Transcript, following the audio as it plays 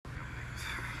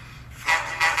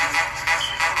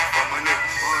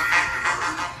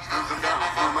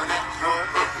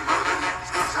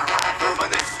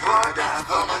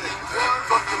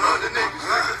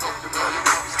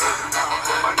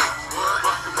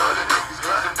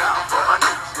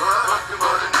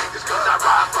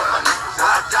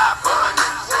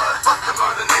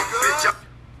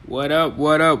What up,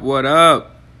 what up, what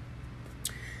up?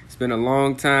 It's been a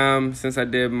long time since I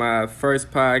did my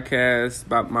first podcast,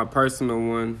 about my personal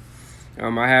one.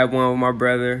 I had one with my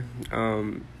brother.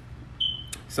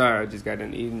 Sorry, I just got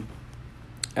done eating.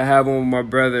 I have one with my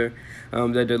brother,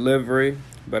 the delivery.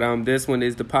 But this one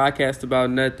is the podcast about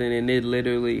nothing, and it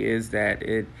literally is that.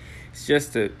 It's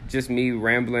just me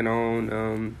rambling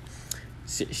on,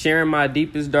 sharing my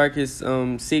deepest, darkest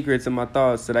secrets and my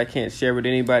thoughts that I can't share with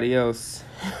anybody else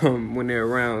when they're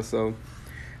around. So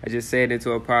I just say it into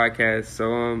a podcast.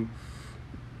 So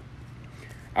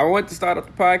I want to start off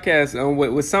the podcast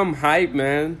with some hype,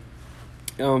 man.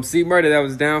 C Murder, that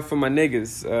was down for my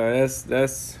niggas.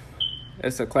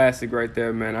 That's a classic right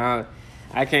there, man.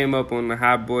 I came up on the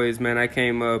Hot Boys, man. I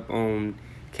came up on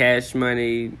Cash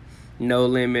Money, No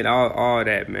Limit, all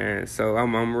that, man. So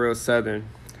I'm real Southern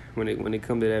when it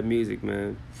comes to that music,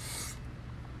 man.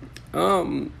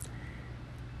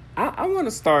 I want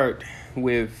to start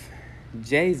with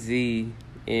Jay-Z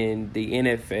in the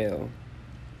NFL.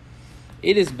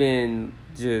 It has been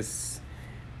just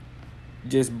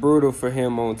brutal for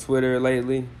him on Twitter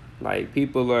lately. Like,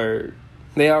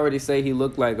 they already say he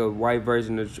looked like a black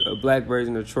version of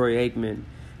Troy Aikman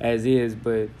as is,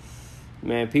 but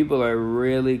man, people are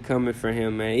really coming for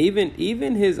him, man.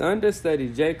 Even his understudy,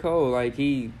 J. Cole, like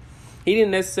he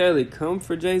didn't necessarily come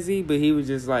for Jay-Z, but he was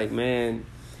just like, man,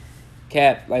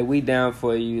 Cap, like, we down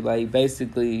for you. Like,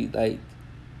 basically, like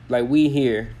we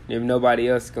here if nobody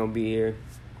else gonna be here.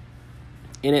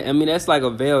 And that's like a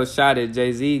veiled shot at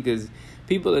Jay-Z, because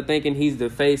people are thinking he's the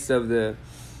face of not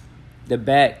the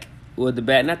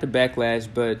backlash,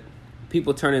 but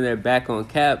people turning their back on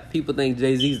Cap. People think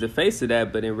Jay-Z's the face of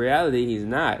that, but in reality, he's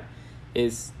not.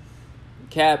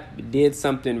 Cap did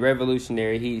something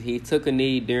revolutionary. He took a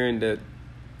knee during the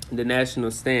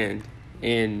national stand,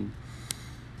 and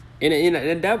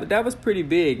that was pretty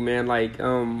big, man. Like,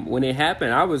 when it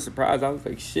happened, I was surprised. I was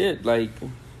like, shit, like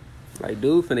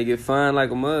dude finna get fined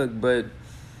like a mug. But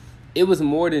it was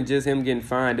more than just him getting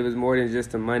fined. It was more than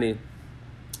just the money.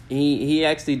 He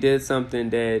actually did something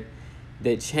that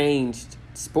changed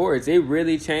sports. It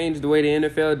really changed the way the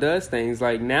NFL does things.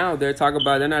 Like, now they're talking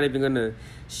about, they're not even gonna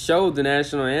show the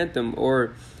national anthem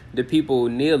or the people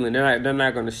kneeling. They're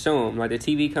not gonna show them. Like, the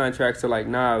TV contracts are like,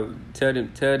 nah, tell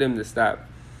them to stop.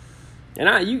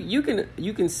 And you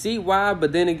can see why,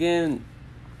 but then again,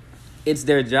 it's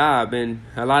their job, and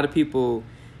a lot of people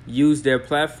use their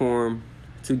platform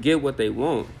to get what they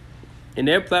want. And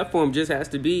their platform just has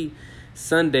to be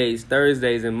Sundays,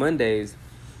 Thursdays, and Mondays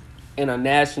in a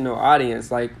national audience.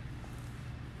 Like,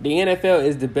 the NFL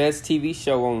is the best TV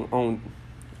show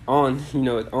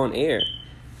on air.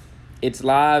 It's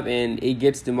live and it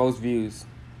gets the most views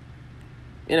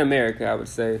in America, I would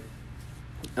say.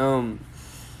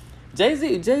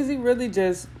 Jay-Z really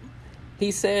just,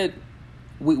 he said,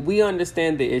 we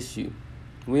understand the issue.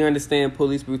 We understand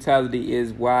police brutality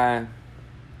is why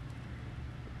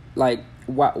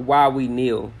we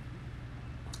kneel.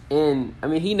 And I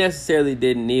mean, he necessarily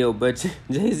didn't kneel, but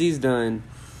Jay-Z's done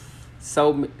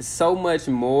so much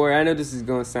more. I know this is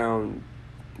going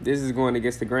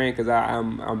against the grain, because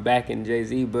I'm backing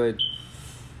Jay-Z, but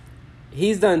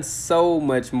he's done so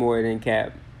much more than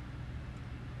Cap.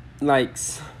 Like,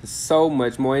 so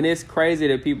much more. And it's crazy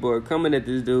that people are coming at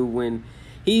this dude when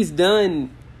he's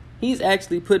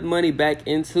actually put money back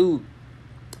into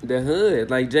the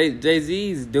hood. Like,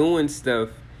 Jay-Z's doing stuff,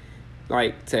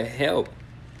 like, to help.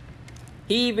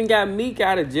 He even got Meek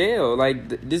out of jail.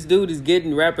 Like, this dude is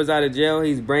getting rappers out of jail.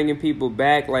 He's bringing people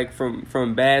back, like,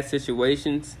 from bad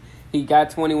situations. He got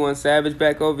 21 Savage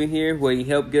back over here, where he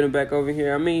helped get him back over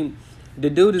here. I mean, the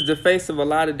dude is the face of a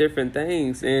lot of different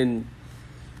things, and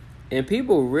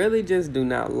people really just do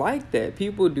not like that.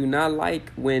 People do not like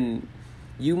when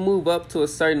you move up to a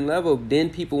certain level, then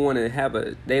people want to have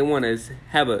a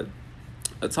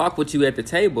talk with you at the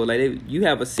table. Like, you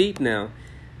have a seat now.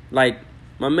 Like,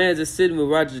 my man's just sitting with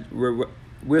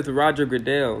Roger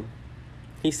Goodell.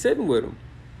 He's sitting with him.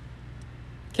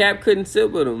 Cap couldn't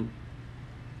sit with him.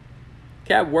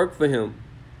 Cap worked for him.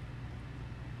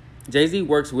 Jay-Z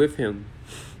works with him.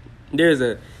 There's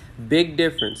a big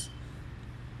difference.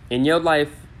 In your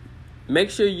life, make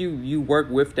sure you work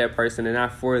with that person and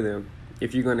not for them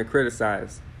if you're going to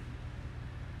criticize.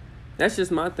 That's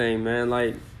just my thing, man.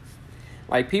 Like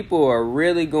people are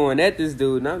really going at this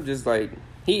dude, and I'm just like,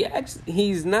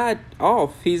 he's not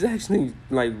off. He's actually,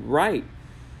 like, right.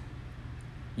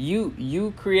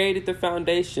 You created the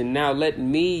foundation. Now let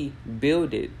me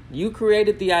build it. You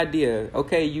created the idea.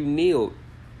 Okay, you kneeled.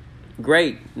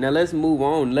 Great. Now let's move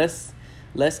on. Let's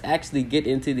actually get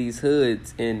into these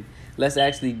hoods and let's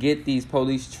actually get these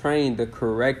police trained the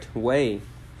correct way.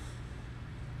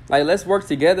 Like, let's work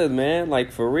together, man.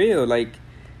 Like, for real. Like,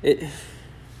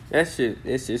 that shit,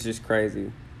 it's just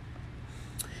crazy.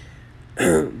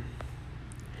 I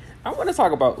want to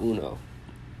talk about Uno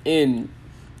and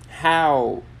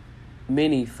how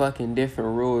many fucking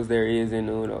different rules there is in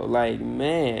Uno. Like,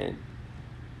 man,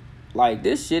 like,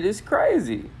 this shit is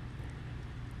crazy.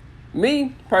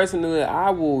 Me personally, I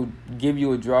will give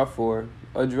you a draw 2,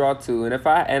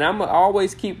 and I'm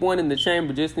always keep one in the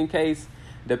chamber just in case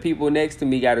the people next to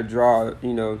me got a draw,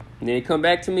 you know. And they come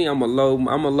back to me, I'm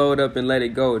gonna load up and let it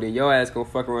go. Then your ass gonna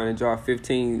fuck around and draw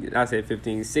 16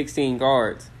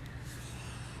 cards.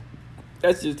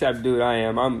 That's just the type of dude I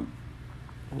am.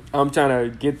 I'm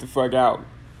trying to get the fuck out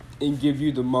and give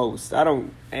you the most. Hell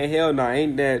no,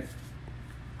 ain't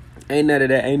none of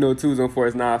that. Ain't no 2s on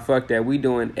 4s. Nah, fuck that. We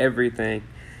doing everything.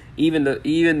 Even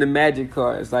the magic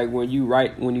cards. Like when you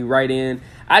write in.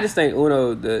 I just think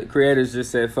Uno, the creators just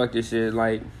said fuck this shit.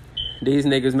 Like, these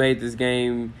niggas made this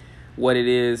game what it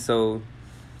is, so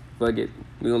fuck it.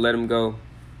 We gonna let them go.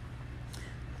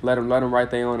 Let them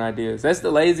write their own ideas. That's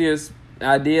the laziest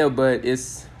idea, but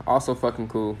it's also fucking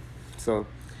cool. So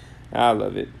I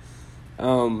love it.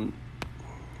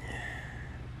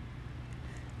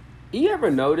 You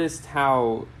ever noticed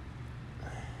how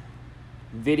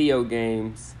video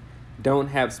games don't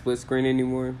have split screen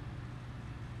anymore?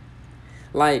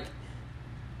 Like,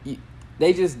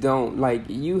 they just don't. Like,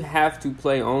 you have to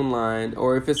play online,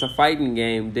 or if it's a fighting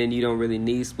game, then you don't really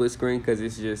need split screen because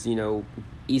it's just, you know,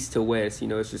 east to west. You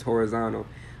know, it's just horizontal,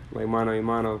 like mano a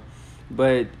mano.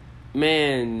 But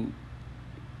man,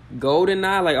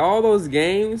 GoldenEye, like all those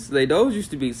games, like those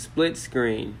used to be split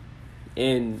screen,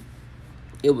 and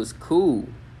it was cool,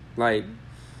 like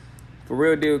for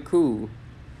real deal cool.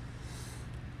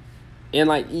 And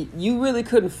like you really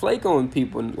couldn't flake on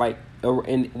people, like,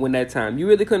 and when that time you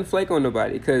really couldn't flake on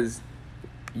nobody because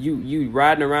you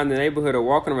riding around the neighborhood or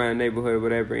walking around the neighborhood or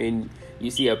whatever, and you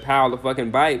see a pile of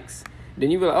fucking bikes, then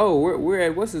you be like, oh, we're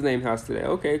at what's his name house today.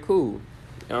 Okay, cool.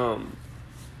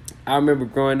 I remember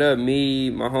growing up, me,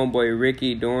 my homeboy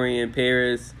Ricky, Dorian,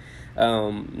 Paris,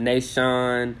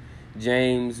 Nashawn,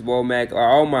 James, Womack,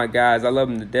 all my guys. I love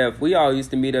them to death. We all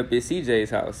used to meet up at CJ's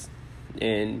house,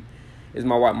 and it's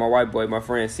my white boy, my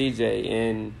friend CJ,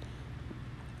 and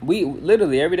we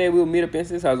literally every day we would meet up in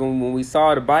his house. When we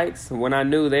saw the bikes, when I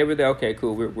knew they were there, okay,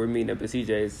 cool, we're meeting up at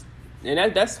CJ's,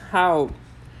 and that's how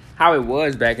it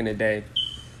was back in the day.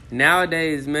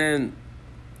 Nowadays, man,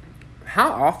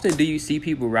 how often do you see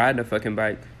people riding a fucking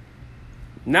bike?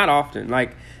 Not often.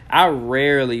 Like, I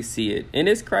rarely see it. And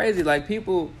it's crazy. Like,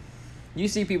 you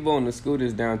see people on the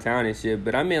scooters downtown and shit,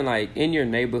 but I mean, like, in your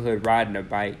neighborhood riding a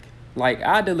bike. Like,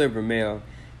 I deliver mail,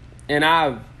 and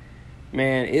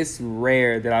it's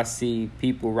rare that I see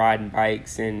people riding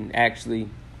bikes and actually,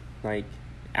 like,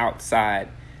 outside.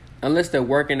 Unless they're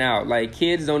working out. Like,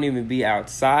 kids don't even be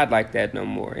outside like that no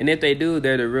more. And if they do,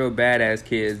 they're the real badass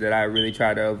kids that I really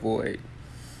try to avoid.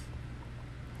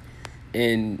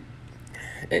 And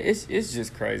it's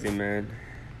just crazy, man.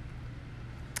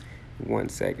 1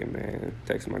 second, man.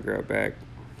 Text my girl back.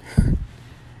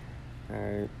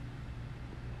 Alright.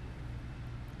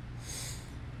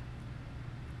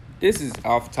 This is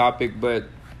off topic, but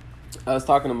I was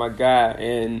talking to my guy,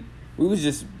 and we was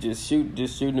just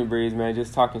shooting the breeze, man,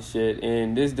 just talking shit.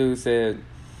 And this dude said,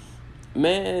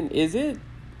 man, is it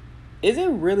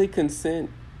really consent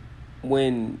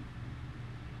when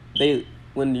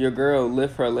your girl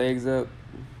lift her legs up?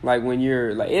 Like, when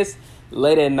you're like, it's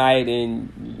late at night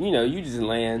and you know you just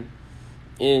laying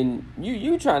and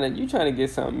you trying to get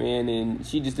something in, and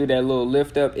she just do that little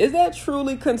lift up. Is that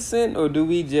truly consent, or do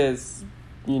we just,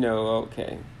 you know,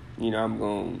 okay, you know, I'm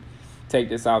gonna take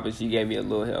this off and she gave me a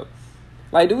little help?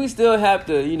 Like, do we still have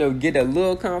to, you know, get a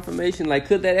little confirmation? Like,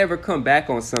 could that ever come back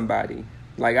on somebody?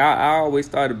 Like, I always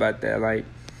thought about that. Like,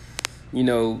 you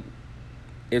know,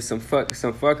 if some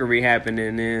fuckery happened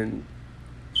and then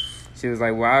she was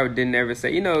like, well, I didn't ever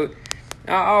say, you know,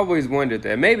 I always wondered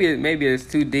that. Maybe it's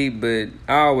too deep, but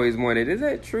I always wondered, is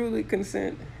that truly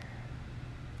consent?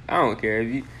 I don't care.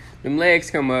 If them legs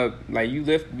come up, like, you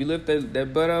lift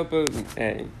that butt up,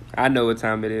 hey, I know what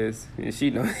time it is, and she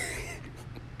know.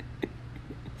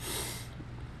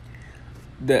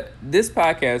 This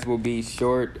podcast will be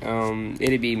short.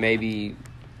 It'll be maybe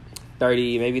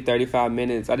 30, maybe 35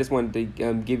 minutes. I just wanted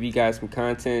to give you guys some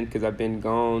content because I've been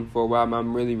gone for a while.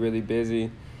 I'm really, really busy.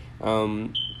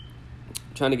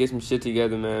 Trying to get some shit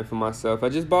together, man, for myself. I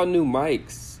just bought new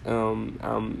mics.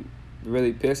 I'm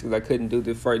really pissed because I couldn't do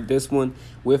this one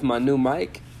with my new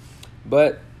mic.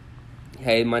 But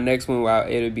hey, my next one,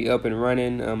 it'll be up and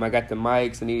running. I got the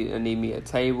mics. I need me a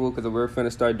table because we're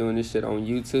finna start doing this shit on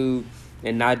YouTube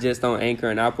and not just on Anchor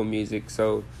and Apple Music.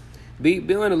 So be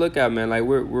on the lookout, man. Like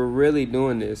we're really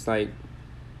doing this. Like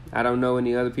I don't know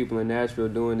any other people in Nashville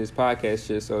doing this podcast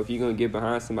shit. So if you're gonna get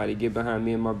behind somebody, get behind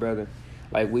me and my brother.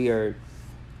 Like we are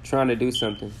trying to do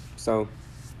something. So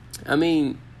I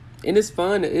mean, and it's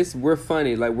fun. We're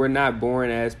funny. Like we're not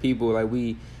boring ass people. Like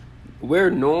we're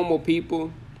normal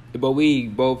people, but we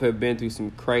both have been through some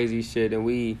crazy shit, and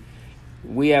we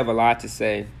have a lot to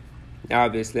say.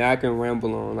 Obviously, I can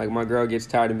ramble on. Like, my girl gets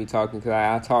tired of me talking because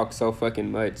I talk so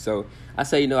fucking much. So, I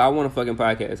say, I want a fucking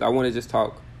podcast. I want to just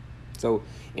talk. So,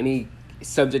 any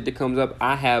subject that comes up,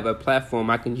 I have a platform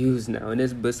I can use now, and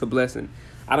it's a blessing.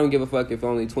 I don't give a fuck if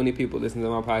only 20 people listen to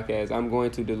my podcast. I'm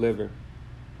going to deliver.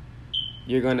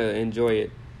 You're going to enjoy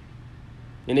it.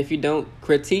 And if you don't,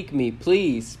 critique me.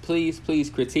 Please, please, please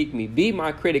critique me. Be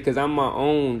my critic because I'm my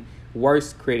own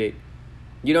worst critic.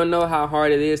 You don't know how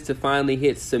hard it is to finally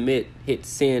hit submit, hit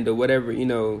send, or whatever,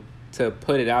 to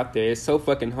put it out there. It's so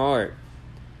fucking hard.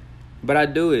 But I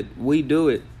do it. We do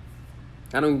it.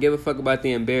 I don't give a fuck about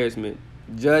the embarrassment.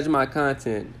 Judge my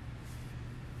content.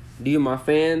 Be my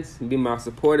fans, be my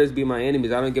supporters, be my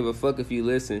enemies. I don't give a fuck if you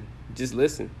listen. Just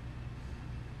listen.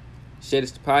 Shit,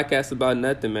 it's the podcast about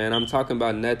nothing, man. I'm talking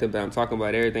about nothing, but I'm talking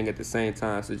about everything at the same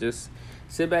time. So just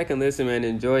sit back and listen, man.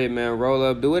 Enjoy it, man. Roll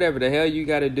up. Do whatever the hell you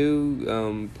got to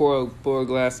do. Pour a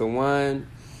glass of wine.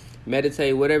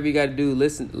 Meditate. Whatever you got to do.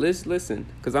 Listen.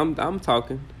 Because I'm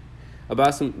talking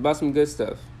about some good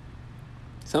stuff.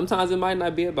 Sometimes it might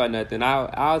not be about nothing.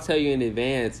 I'll tell you in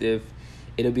advance if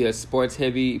it'll be a sports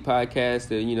heavy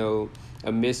podcast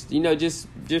or just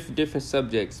different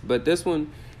subjects. But this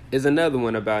one is another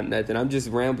one about nothing. I'm just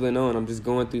rambling on. I'm just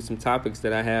going through some topics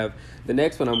that I have. The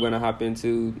next one I'm going to hop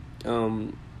into,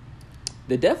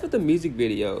 the death of the music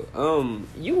video.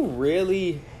 You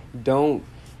really don't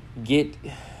get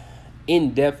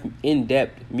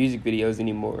in-depth music videos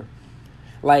anymore.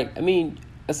 Like, I mean,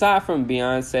 aside from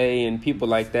Beyonce and people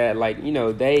like that, like,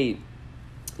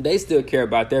 they still care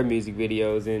about their music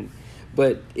videos,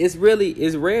 but it's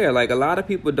rare. Like, a lot of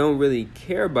people don't really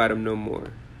care about them no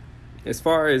more. As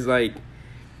far as like,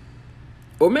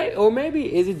 or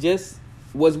maybe is it just,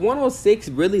 was 106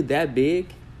 really that big?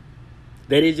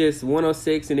 That it just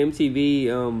 106 and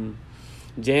MTV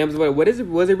jams? What is it?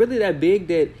 Was it really that big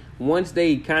that once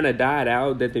they kind of died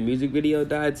out, that the music video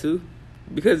died too?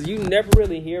 Because you never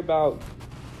really hear about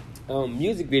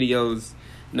music videos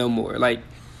no more. Like,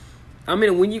 I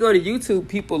mean, when you go to YouTube,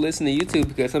 people listen to YouTube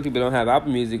because some people don't have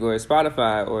Apple Music or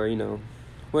Spotify or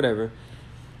whatever.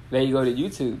 Then you go to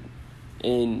YouTube.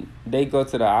 And they go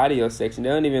to the audio section. They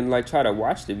don't even try to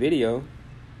watch the video.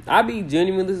 I'd be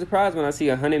genuinely surprised when I see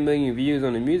 100 million views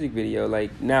on a music video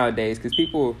nowadays. Because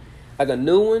people, like a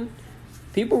new one,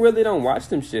 people really don't watch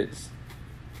them shits.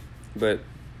 But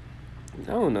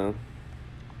I don't know.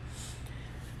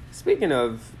 Speaking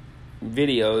of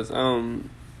videos,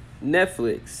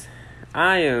 Netflix.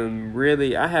 I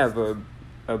have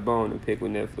a bone to pick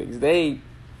with Netflix.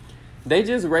 They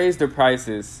just raised the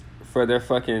prices for their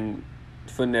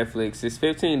for Netflix. It's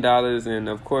 $15, and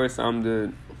of course I'm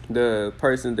the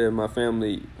person that my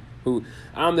family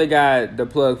I'm the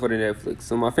plug for the Netflix.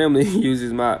 So my family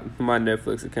uses my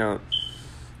Netflix account.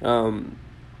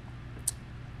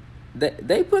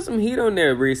 They put some heat on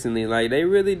there recently. Like, they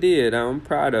really did. I'm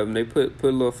proud of them. They put a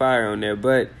little fire on there,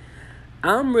 but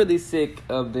I'm really sick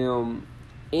of them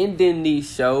ending these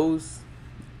shows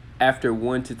after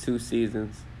 1 to 2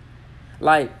 seasons.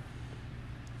 Like,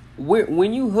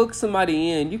 when you hook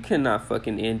somebody in, you cannot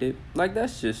fucking end it. Like,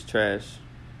 that's just trash.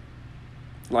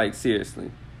 Like, seriously.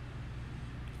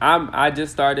 I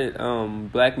just started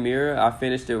Black Mirror. I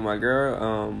finished it with my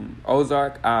girl.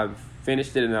 Ozark, I've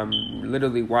finished it and I'm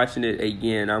literally watching it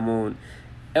again. I'm on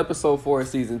episode 4 of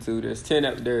season 2. There's 10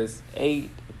 episodes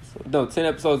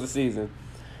a season.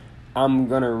 I'm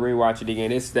gonna rewatch it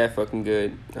again. It's that fucking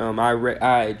good.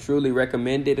 I truly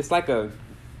recommend it. It's like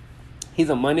he's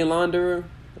a money launderer.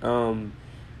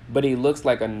 But he looks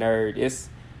like a nerd.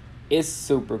 It's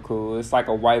super cool. It's like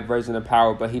a white version of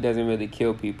Power, but he doesn't really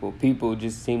kill people. People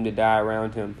just seem to die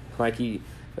around him. Like,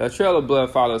 a trail of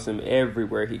blood follows him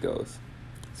everywhere he goes.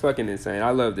 It's fucking insane. I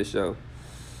love this show.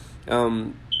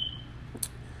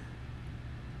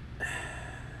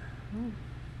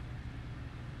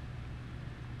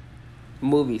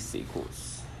 Movie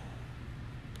sequels.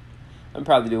 I'll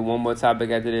probably do one more topic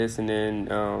after this and then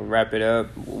wrap it up.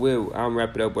 I'll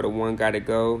wrap it up with a One Gotta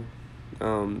Go.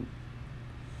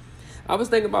 I was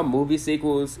thinking about movie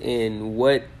sequels and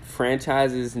what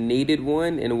franchises needed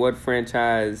one and what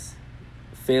franchise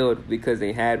failed because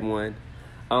they had one.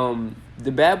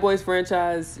 The Bad Boys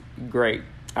franchise, great.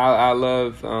 I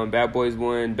love Bad Boys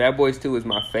 1. Bad Boys 2 is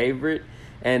my favorite.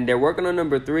 And they're working on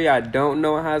number 3. I don't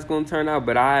know how it's going to turn out,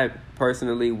 but I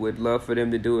personally would love for them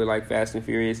to do it like Fast and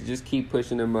Furious. Just keep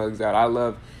pushing the mugs out. I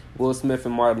love Will Smith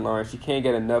and Martin Lawrence. You can't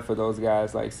get enough of those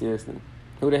guys. Like, seriously.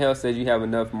 Who the hell says you have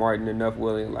enough Martin, enough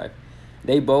Will in life?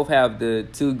 They both have the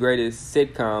 2 greatest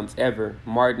sitcoms ever.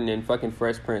 Martin and fucking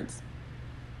Fresh Prince.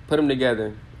 Put them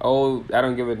together. Oh, I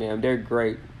don't give a damn. They're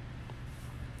great.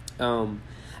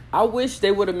 I wish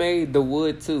they would have made The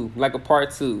Wood 2, like a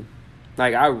part 2.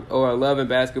 Or Love and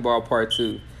Basketball part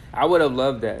 2. I would have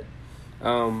loved that.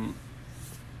 I'm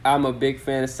a big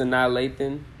fan of Sanaa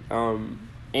Lathan.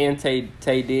 And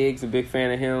Taye Diggs, a big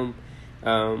fan of him.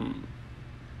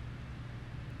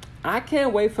 I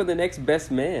can't wait for the next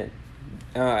Best Man.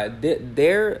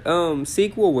 Their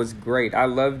sequel was great. I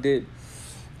loved it.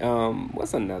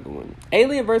 What's another one?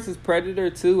 Alien vs.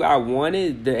 Predator 2. I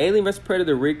wanted the Alien vs.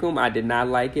 Predator Requiem. I did not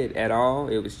like it at all.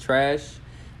 It was trash.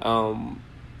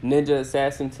 Ninja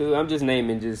Assassin 2. I'm just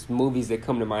naming just movies that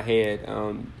come to my head.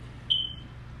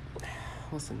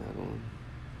 What's another one?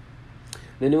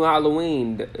 The new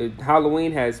Halloween.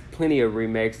 Halloween has plenty of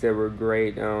remakes that were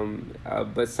great,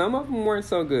 but some of them weren't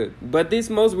so good. But this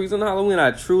most recent Halloween,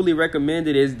 I truly recommend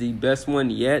it. Is the best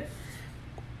one yet.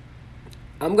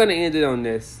 I'm going to end it on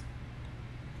this.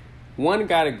 One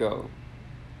gotta go.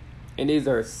 And these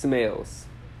are smells.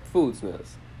 Food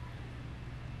smells.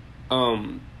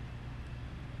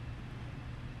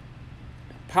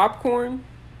 Popcorn.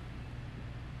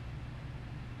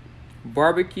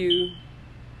 Barbecue.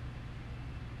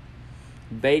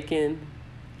 Bacon.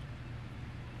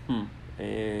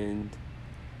 And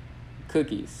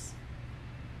cookies.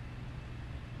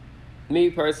 Me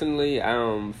personally,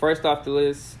 first off the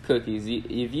list, cookies.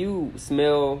 If you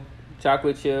smell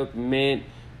chocolate chip, mint,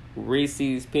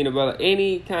 Reese's, peanut butter,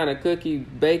 any kind of cookie,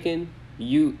 bacon,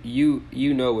 you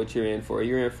know what you're in for.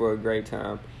 You're in for a great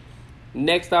time.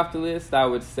 Next off the list, I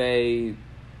would say,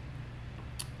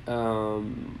 I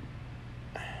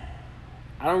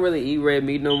don't really eat red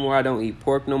meat no more. I don't eat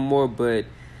pork no more. But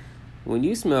when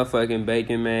you smell fucking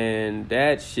bacon, man,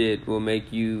 that shit will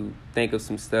make you think of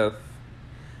some stuff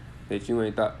that you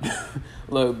ain't thought.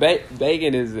 Look,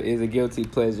 bacon is a guilty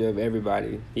pleasure of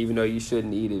everybody, even though you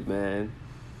shouldn't eat it, man.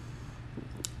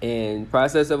 And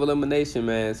process of elimination,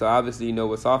 man. So obviously you know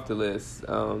what's off the list.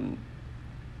 So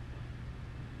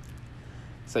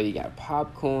you got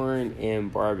popcorn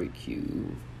and barbecue.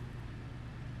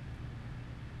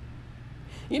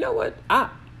 You know what? I'm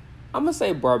gonna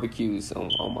say barbecues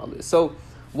on my list. So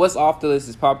what's off the list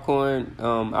is popcorn.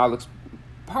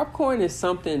 Popcorn is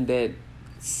something that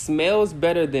smells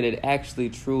better than it actually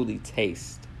truly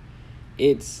tastes.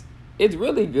 It's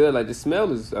really good. Like, the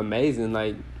smell is amazing.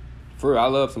 Like, for real, I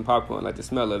love some popcorn. Like, the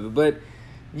smell of it. But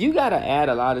you gotta add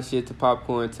a lot of shit to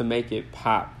popcorn to make it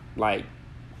pop. Like,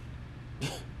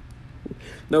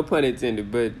 no pun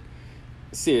intended, but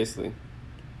seriously.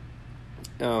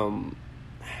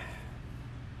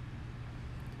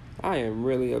 I am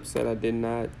really upset I did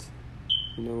not.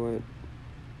 You know what?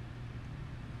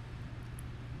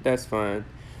 That's fine.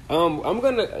 I'm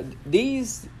gonna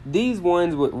these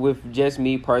ones with just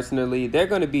me personally. They're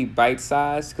gonna be bite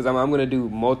sized because I'm gonna do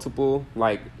multiple.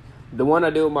 Like, the one I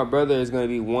do with my brother is gonna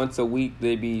be once a week.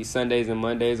 They'd be Sundays and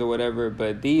Mondays or whatever.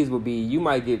 But these will be, you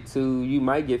might get 2, you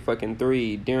might get fucking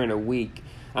 3 during a week.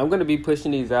 I'm gonna be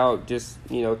pushing these out just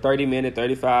 30 minutes,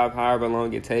 35, however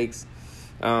long it takes.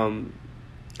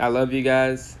 I love you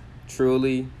guys.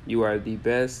 Truly, you are the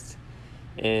best.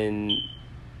 And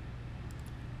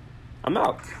I'm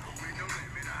out.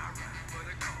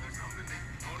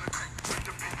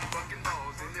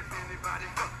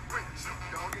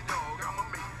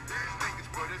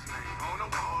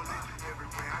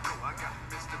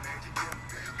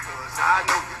 I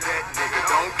know that nigga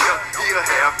don't care. He'll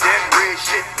have that red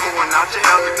shit pouring out your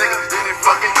hell, nigga. Any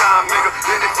fucking time, nigga.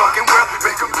 Any fucking world.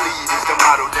 Make 'em bleed is the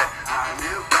motto that I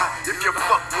live by. If you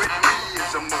fuck with me,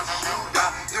 it's a must you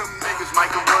die. Them niggas might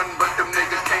can run, but them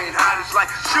niggas can't hide. It's like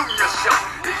shooting yourself.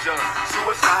 It's a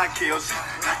suicide kill. See,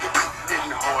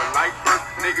 hitting hard like birth.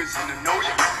 Niggas in the know you.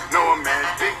 Know a man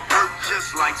big hurt.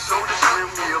 Just like Soda Slim,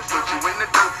 he'll put you in the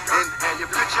dirt and have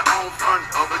your picture on front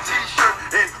of a t-shirt.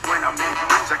 And when I'm in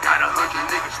I got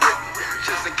 100 niggas with me,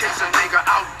 just in case a nigga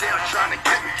out there trying to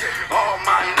get me. All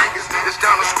my niggas need is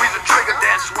down to squeeze the trigger,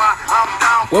 that's why I'm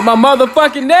down with my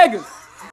motherfucking niggas.